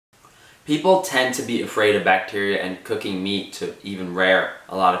People tend to be afraid of bacteria and cooking meat to even rare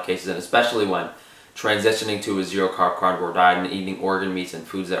a lot of cases, and especially when transitioning to a zero-carb carnivore diet and eating organ meats and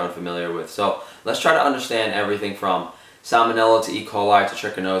foods they're unfamiliar with. So let's try to understand everything from Salmonella to E. coli to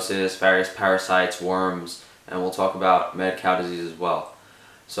trichinosis, various parasites, worms, and we'll talk about mad cow disease as well.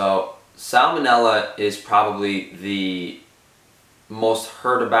 So Salmonella is probably the most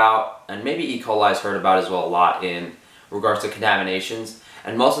heard about, and maybe E. coli is heard about as well a lot in regards to contaminations.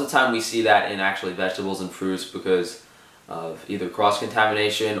 And most of the time we see that in actually vegetables and fruits because of either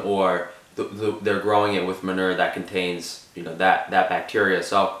cross-contamination or they're growing it with manure that contains, that bacteria.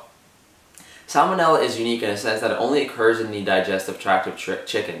 So Salmonella is unique in a sense that it only occurs in the digestive tract of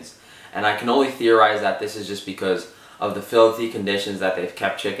chickens. And I can only theorize that this is just because of the filthy conditions that they've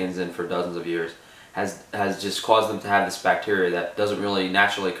kept chickens in for dozens of years has just caused them to have this bacteria that doesn't really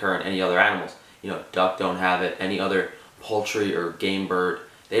naturally occur in any other animals. Duck don't have it, any other poultry or game bird,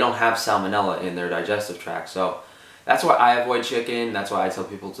 they don't have Salmonella in their digestive tract. So that's why I avoid chicken, that's why I tell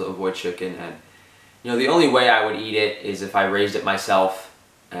people to avoid chicken. And the only way I would eat it is if I raised it myself.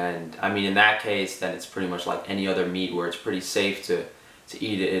 And I mean, in that case, then it's pretty much like any other meat where it's pretty safe to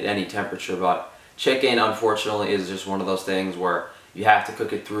eat it at any temperature. But chicken, unfortunately, is just one of those things where you have to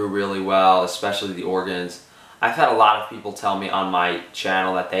cook it through really well, especially the organs. I've had a lot of people tell me on my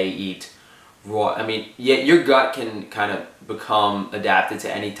channel that they eat raw. I mean, yeah, your gut can kind of become adapted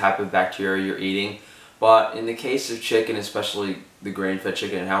to any type of bacteria you're eating. But in the case of chicken, especially the grain-fed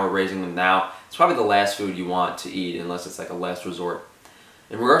chicken and how we're raising them now, it's probably the last food you want to eat unless it's like a last resort.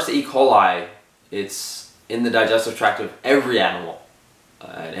 In regards to E. coli, it's in the digestive tract of every animal,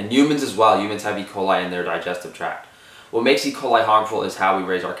 and humans as well. Humans have E. coli in their digestive tract. What makes E. coli harmful is how we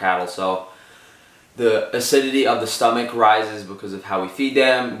raise our cattle. So the acidity of the stomach rises because of how we feed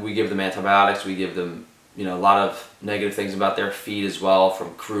them. We give them antibiotics. We give them, a lot of negative things about their feed as well,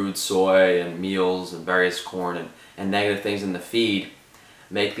 from crude soy and meals and various corn and negative things in the feed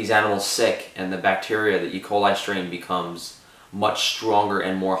make these animals sick, and the bacteria, the E. coli strain, becomes much stronger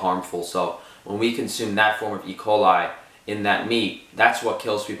and more harmful. So when we consume that form of E. coli in that meat, that's what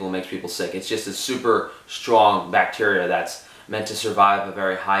kills people and makes people sick. It's just a super strong bacteria that's meant to survive a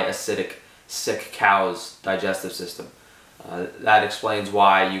very high acidic, sick cow's digestive system. That explains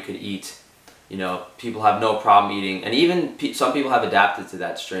why you could eat, people have no problem eating, and even some people have adapted to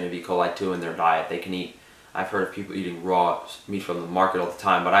that strain of E. coli too in their diet. They can eat, I've heard of people eating raw meat from the market all the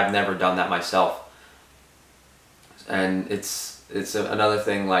time, but I've never done that myself. And it's another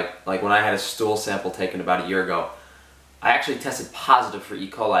thing, like when I had a stool sample taken about a year ago, I actually tested positive for E.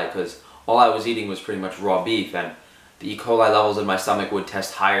 coli because all I was eating was pretty much raw beef, and the E. coli levels in my stomach would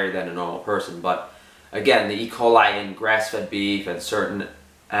test higher than a normal person. But again, the E. coli in grass-fed beef and certain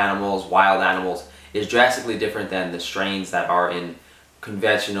animals, wild animals, is drastically different than the strains that are in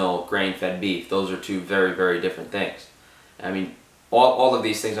conventional grain-fed beef. Those are two very, very different things. I mean, all of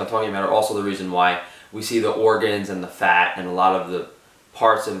these things I'm talking about are also the reason why we see the organs and the fat and a lot of the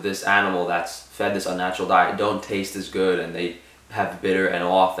parts of this animal that's fed this unnatural diet don't taste as good, and they have bitter and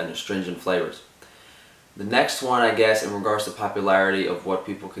off and astringent flavors. The next one, I guess, in regards to popularity of what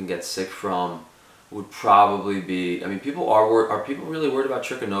people can get sick from would probably be, I mean, are people really worried about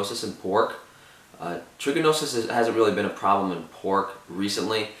trichinosis in pork? Trichinosis hasn't really been a problem in pork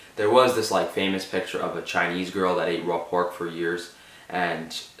recently. There was this famous picture of a Chinese girl that ate raw pork for years,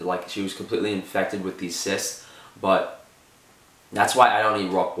 and she was completely infected with these cysts. But that's why I don't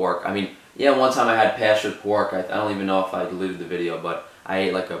eat raw pork. I mean, yeah, one time I had pastured pork. I don't even know if I deleted the video, but I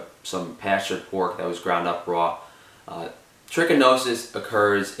ate some pastured pork that was ground up raw. Trichinosis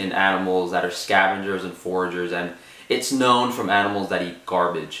occurs in animals that are scavengers and foragers, and it's known from animals that eat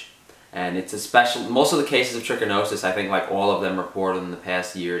garbage. And it's most of the cases of trichinosis, I think all of them reported in the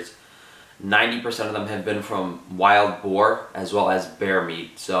past years, 90% of them have been from wild boar as well as bear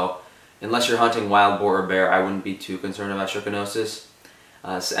meat. So unless you're hunting wild boar or bear, I wouldn't be too concerned about trichinosis.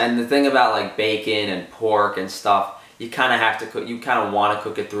 And the thing about bacon and pork and stuff, you kind of have to cook. You kind of want to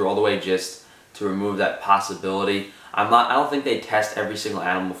cook it through all the way just to remove that possibility. I don't think they test every single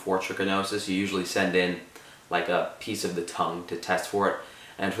animal for trichinosis. You usually send in a piece of the tongue to test for it.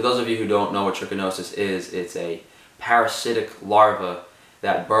 And for those of you who don't know what trichinosis is, it's a parasitic larva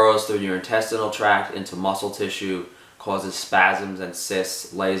that burrows through your intestinal tract into muscle tissue, causes spasms and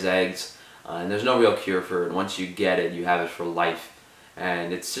cysts, lays eggs, and there's no real cure for it. Once you get it, you have it for life.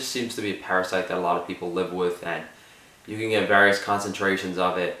 And it just seems to be a parasite that a lot of people live with, and you can get various concentrations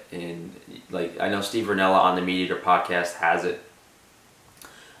of it in, I know Steve Rinella on the Meat Eater podcast has it.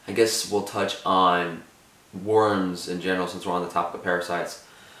 I guess we'll touch on worms in general since we're on the topic of parasites.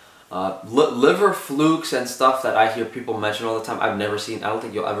 Liver flukes and stuff that I hear people mention all the time, I've never seen. I don't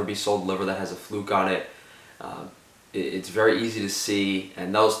think you'll ever be sold liver that has a fluke on it. It's very easy to see,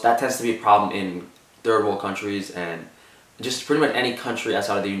 and that tends to be a problem in third world countries and just pretty much any country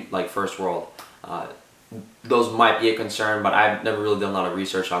outside of the first world. Those might be a concern, but I've never really done a lot of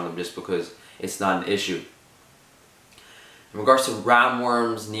research on them just because it's not an issue. In regards to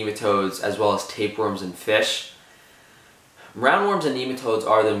roundworms, nematodes, as well as tapeworms in fish, roundworms and nematodes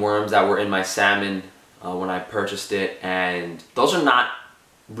are the worms that were in my salmon when I purchased it, and those are not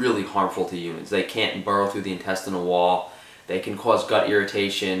really harmful to humans. They can't burrow through the intestinal wall. They can cause gut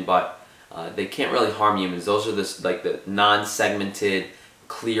irritation, but they can't really harm humans. Those are the non-segmented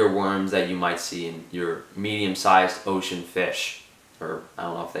clear worms that you might see in your medium-sized ocean fish, or I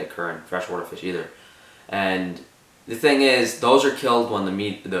don't know if they occur in freshwater fish either. And the thing is, those are killed when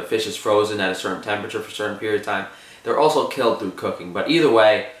the fish is frozen at a certain temperature for a certain period of time. They're also killed through cooking. But either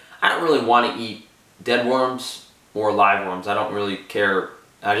way, I don't really want to eat dead worms or live worms. I don't really care.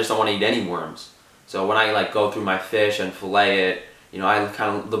 I just don't want to eat any worms. So when I go through my fish and fillet it,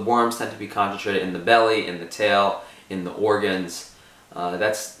 the worms tend to be concentrated in the belly, in the tail, in the organs.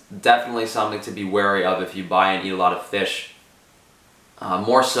 That's definitely something to be wary of if you buy and eat a lot of fish.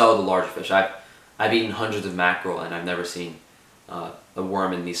 More so the larger fish. I've eaten hundreds of mackerel and I've never seen a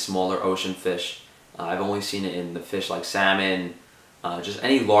worm in these smaller ocean fish. I've only seen it in the fish like salmon. Just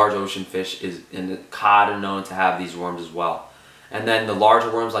any large ocean fish in the cod are known to have these worms as well. And then the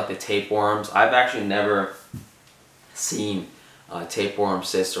larger worms like the tapeworms, I've actually never seen tapeworm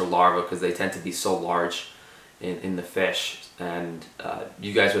cysts or larvae because they tend to be so large in the fish. And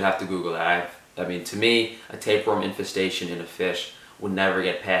you guys would have to Google that. I mean, to me, a tapeworm infestation in a fish would never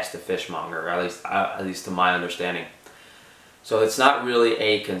get past the fishmonger, at least to my understanding. So it's not really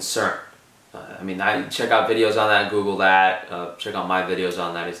a concern. I mean, I check out videos on that, Google that, check out my videos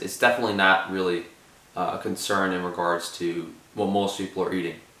on that. It's definitely not really a concern in regards to what most people are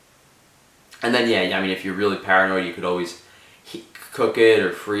eating. And then, yeah, I mean, if you're really paranoid, you could always cook it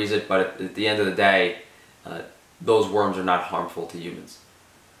or freeze it, but at the end of the day, those worms are not harmful to humans.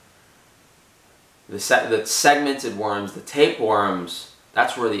 The segmented worms, the tapeworms,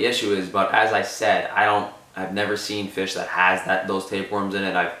 that's where the issue is. But as I said, I've never seen fish that has those tapeworms in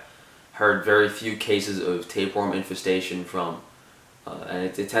it. I've heard very few cases of tapeworm infestation from, and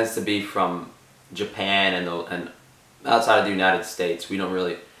it tends to be from Japan and outside of the United States. We don't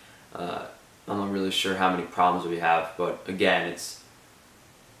really, I'm not really sure how many problems we have. But again,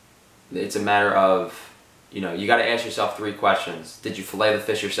 it's a matter of, you got to ask yourself 3 questions. Did you fillet the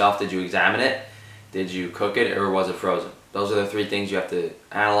fish yourself? Did you examine it? Did you cook it, or was it frozen? Those are the 3 things you have to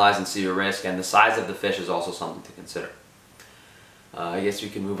analyze and see your risk, and the size of the fish is also something to consider. I guess we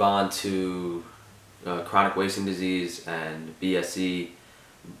can move on to chronic wasting disease and BSE,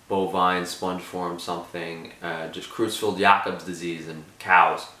 bovine spongiform something, just Creutzfeldt-Jakob's disease in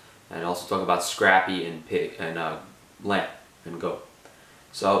cows, and also talk about scrappy in pig and lamb and goat.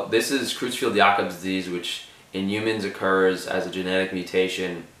 So this is Creutzfeldt-Jakob's disease, which in humans occurs as a genetic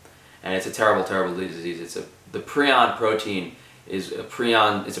mutation, and it's a terrible, terrible disease. The prion protein is a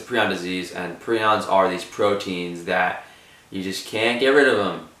prion. It's a prion disease, and prions are these proteins that you just can't get rid of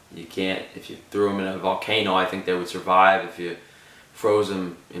them. You can't. If you threw them in a volcano, I think they would survive. If you froze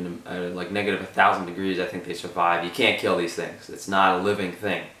them in like -1,000 degrees, I think they survive. You can't kill these things. It's not a living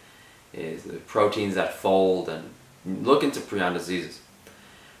thing. It's the proteins that fold, and look into prion diseases.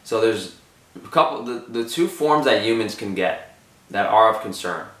 So there's a couple. The 2 forms that humans can get that are of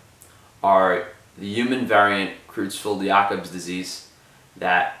concern are the human variant Creutzfeldt-Jakob's disease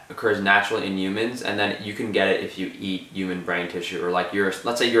that occurs naturally in humans, and then you can get it if you eat human brain tissue, or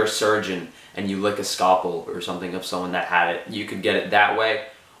let's say you're a surgeon and you lick a scalpel or something of someone that had it. You could get it that way,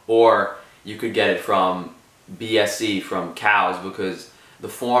 or you could get it from BSE, from cows, because the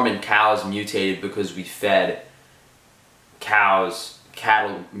form in cows mutated because we fed cows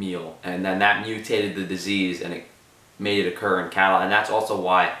cattle meal, and then that mutated the disease and it made it occur in cattle. And that's also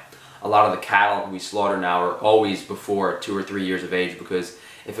why a lot of the cattle we slaughter now are always before 2 or 3 years of age, because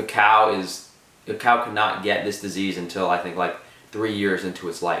if a cow cannot get this disease until I think like 3 years into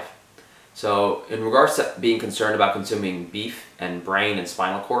its life. So in regards to being concerned about consuming beef and brain and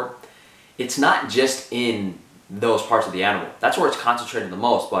spinal cord, it's not just in those parts of the animal. That's where it's concentrated the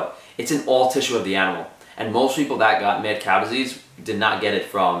most, but it's in all tissue of the animal. And most people that got mad cow disease did not get it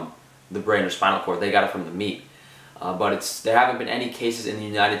from the brain or spinal cord. They got it from the meat. But there haven't been any cases in the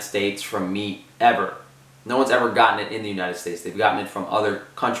United States from meat ever. No one's ever gotten it in the United States. They've gotten it from other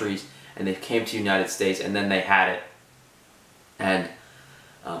countries, and they came to the United States, and then they had it. And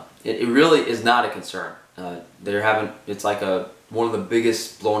it really is not a concern. It's like a one of the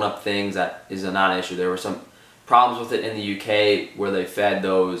biggest blown up things that is a non-issue. There were some problems with it in the UK where they fed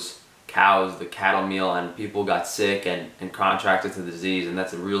those cows the cattle meal and people got sick and contracted the disease, and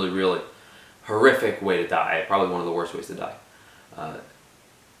that's a really, really horrific way to die. Probably one of the worst ways to die.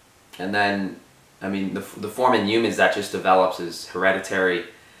 And then, I mean, the form in humans that just develops is hereditary.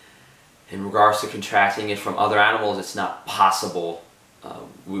 In regards to contracting it from other animals, it's not possible.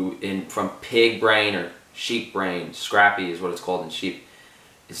 From pig brain or sheep brain, scrappy is what it's called in sheep,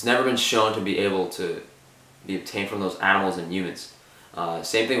 it's never been shown to be able to be obtained from those animals in humans.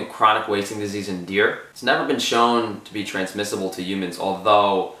 Same thing with chronic wasting disease in deer. It's never been shown to be transmissible to humans,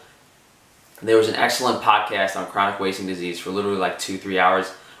 although there was an excellent podcast on chronic wasting disease for literally like 2-3 hours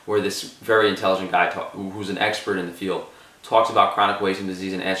where this very intelligent guy who's an expert in the field talks about chronic wasting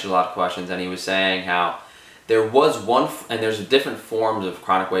disease and answers a lot of questions, and he was saying how there was one, and there's different forms of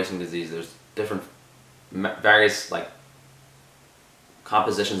chronic wasting disease. There's different various like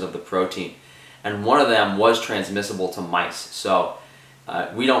compositions of the protein, and one of them was transmissible to mice. So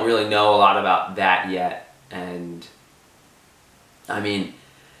we don't really know a lot about that yet. And I mean,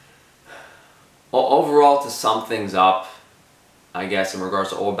 overall, to sum things up, I guess in regards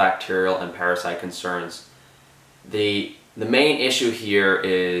to all bacterial and parasite concerns, the main issue here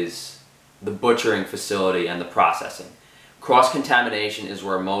is the butchering facility and the processing. Cross-contamination is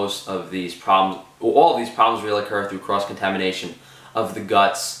where most of these problems, all of these problems really occur through cross-contamination of the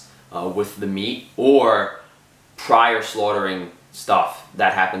guts with the meat, or prior slaughtering stuff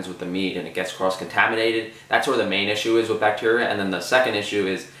that happens with the meat and it gets cross-contaminated. That's where the main issue is with bacteria. And then the second issue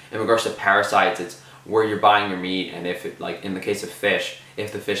is in regards to parasites. It's where you're buying your meat, and if it, like in the case of fish,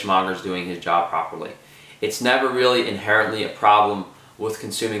 if the fishmonger is doing his job properly. It's never really inherently a problem with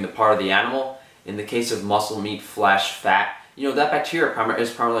consuming the part of the animal. In the case of muscle, meat, flesh, fat, you know, that bacteria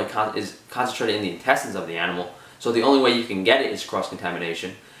is primarily concentrated in the intestines of the animal. So the only way you can get it is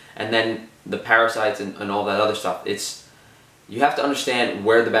cross-contamination. And then the parasites and all that other stuff, you have to understand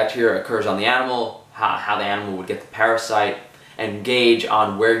where the bacteria occurs on the animal, how the animal would get the parasite, and gauge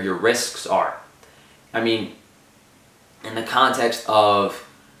on where your risks are. I mean, in the context of,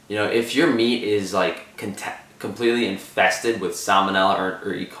 you know, if your meat is like completely infested with Salmonella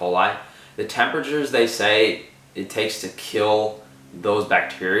or E. coli, the temperatures they say it takes to kill those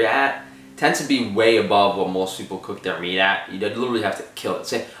bacteria at tends to be way above what most people cook their meat at. You literally have to kill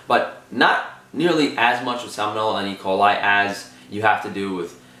it. But not nearly as much with Salmonella and E. coli as you have to do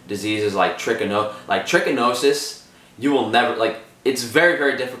with diseases like trichinosis. You will never, like, it's very,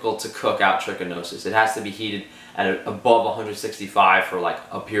 very difficult to cook out trichinosis. It has to be heated at above 165 for like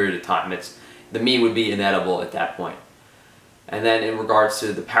a period of time. The meat would be inedible at that point. And then in regards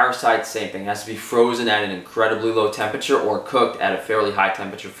to the parasites, same thing. It has to be frozen at an incredibly low temperature or cooked at a fairly high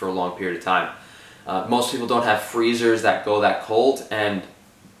temperature for a long period of time. Most people don't have freezers that go that cold, and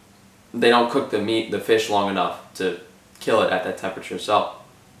they don't cook the fish long enough to kill it at that temperature. So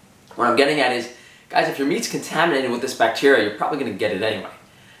what I'm getting at is, guys, if your meat's contaminated with this bacteria, you're probably going to get it anyway.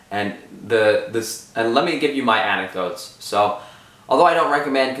 And let me give you my anecdotes. So, although I don't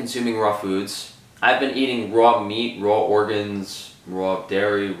recommend consuming raw foods, I've been eating raw meat, raw organs, raw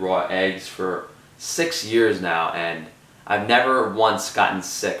dairy, raw eggs for 6 years now, and I've never once gotten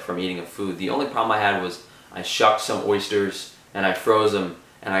sick from eating a food. The only problem I had was I shucked some oysters and I froze them,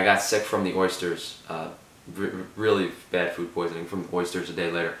 and I got sick from the oysters. Really bad food poisoning from the oysters a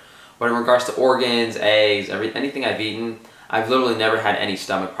day later. But in regards to organs, eggs, anything I've eaten, I've literally never had any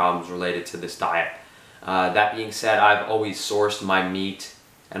stomach problems related to this diet. That being said, I've always sourced my meat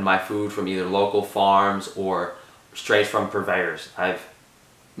and my food from either local farms or straight from purveyors.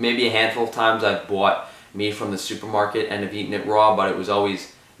 Maybe a handful of times I've bought meat from the supermarket and have eaten it raw, but it was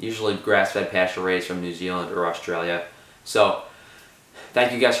always usually grass-fed, pasture-raised from New Zealand or Australia. So,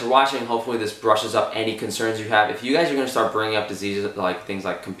 thank you guys for watching. Hopefully this brushes up any concerns you have. If you guys are going to start bringing up diseases like things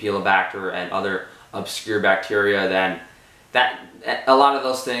like Campylobacter and other obscure bacteria, then a lot of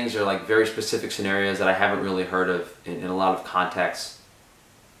those things are like very specific scenarios that I haven't really heard of in a lot of contexts.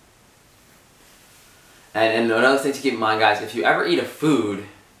 And another thing to keep in mind, guys, if you ever eat a food,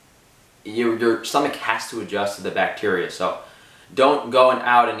 your stomach has to adjust to the bacteria. So don't go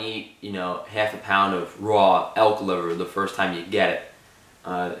out and eat, you know, half a pound of raw elk liver the first time you get it.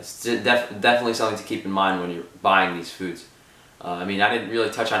 It's definitely something to keep in mind when you're buying these foods. I mean, I didn't really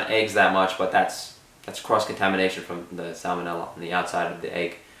touch on eggs that much, but that's cross-contamination from the salmonella on the outside of the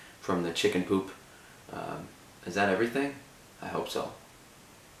egg from the chicken poop. Is that everything? I hope so.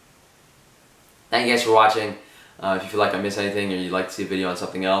 Thank you guys for watching. If you feel like I missed anything or you'd like to see a video on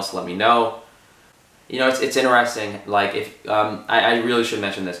something else, let me know. You know, it's interesting. Like, if I really should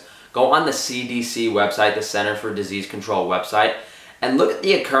mention this. go on the CDC website, the Center for Disease Control website, and look at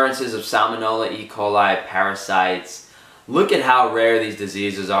the occurrences of Salmonella, E. coli, parasites. Look at how rare these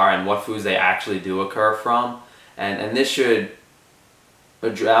diseases are and what foods they actually do occur from. And this should,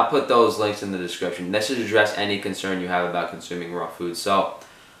 I'll put those links in the description. This should address any concern you have about consuming raw food. So,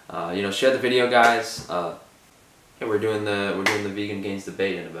 share the video, guys. Yeah, we're doing the Vegan Gains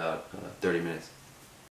debate in about 30 minutes.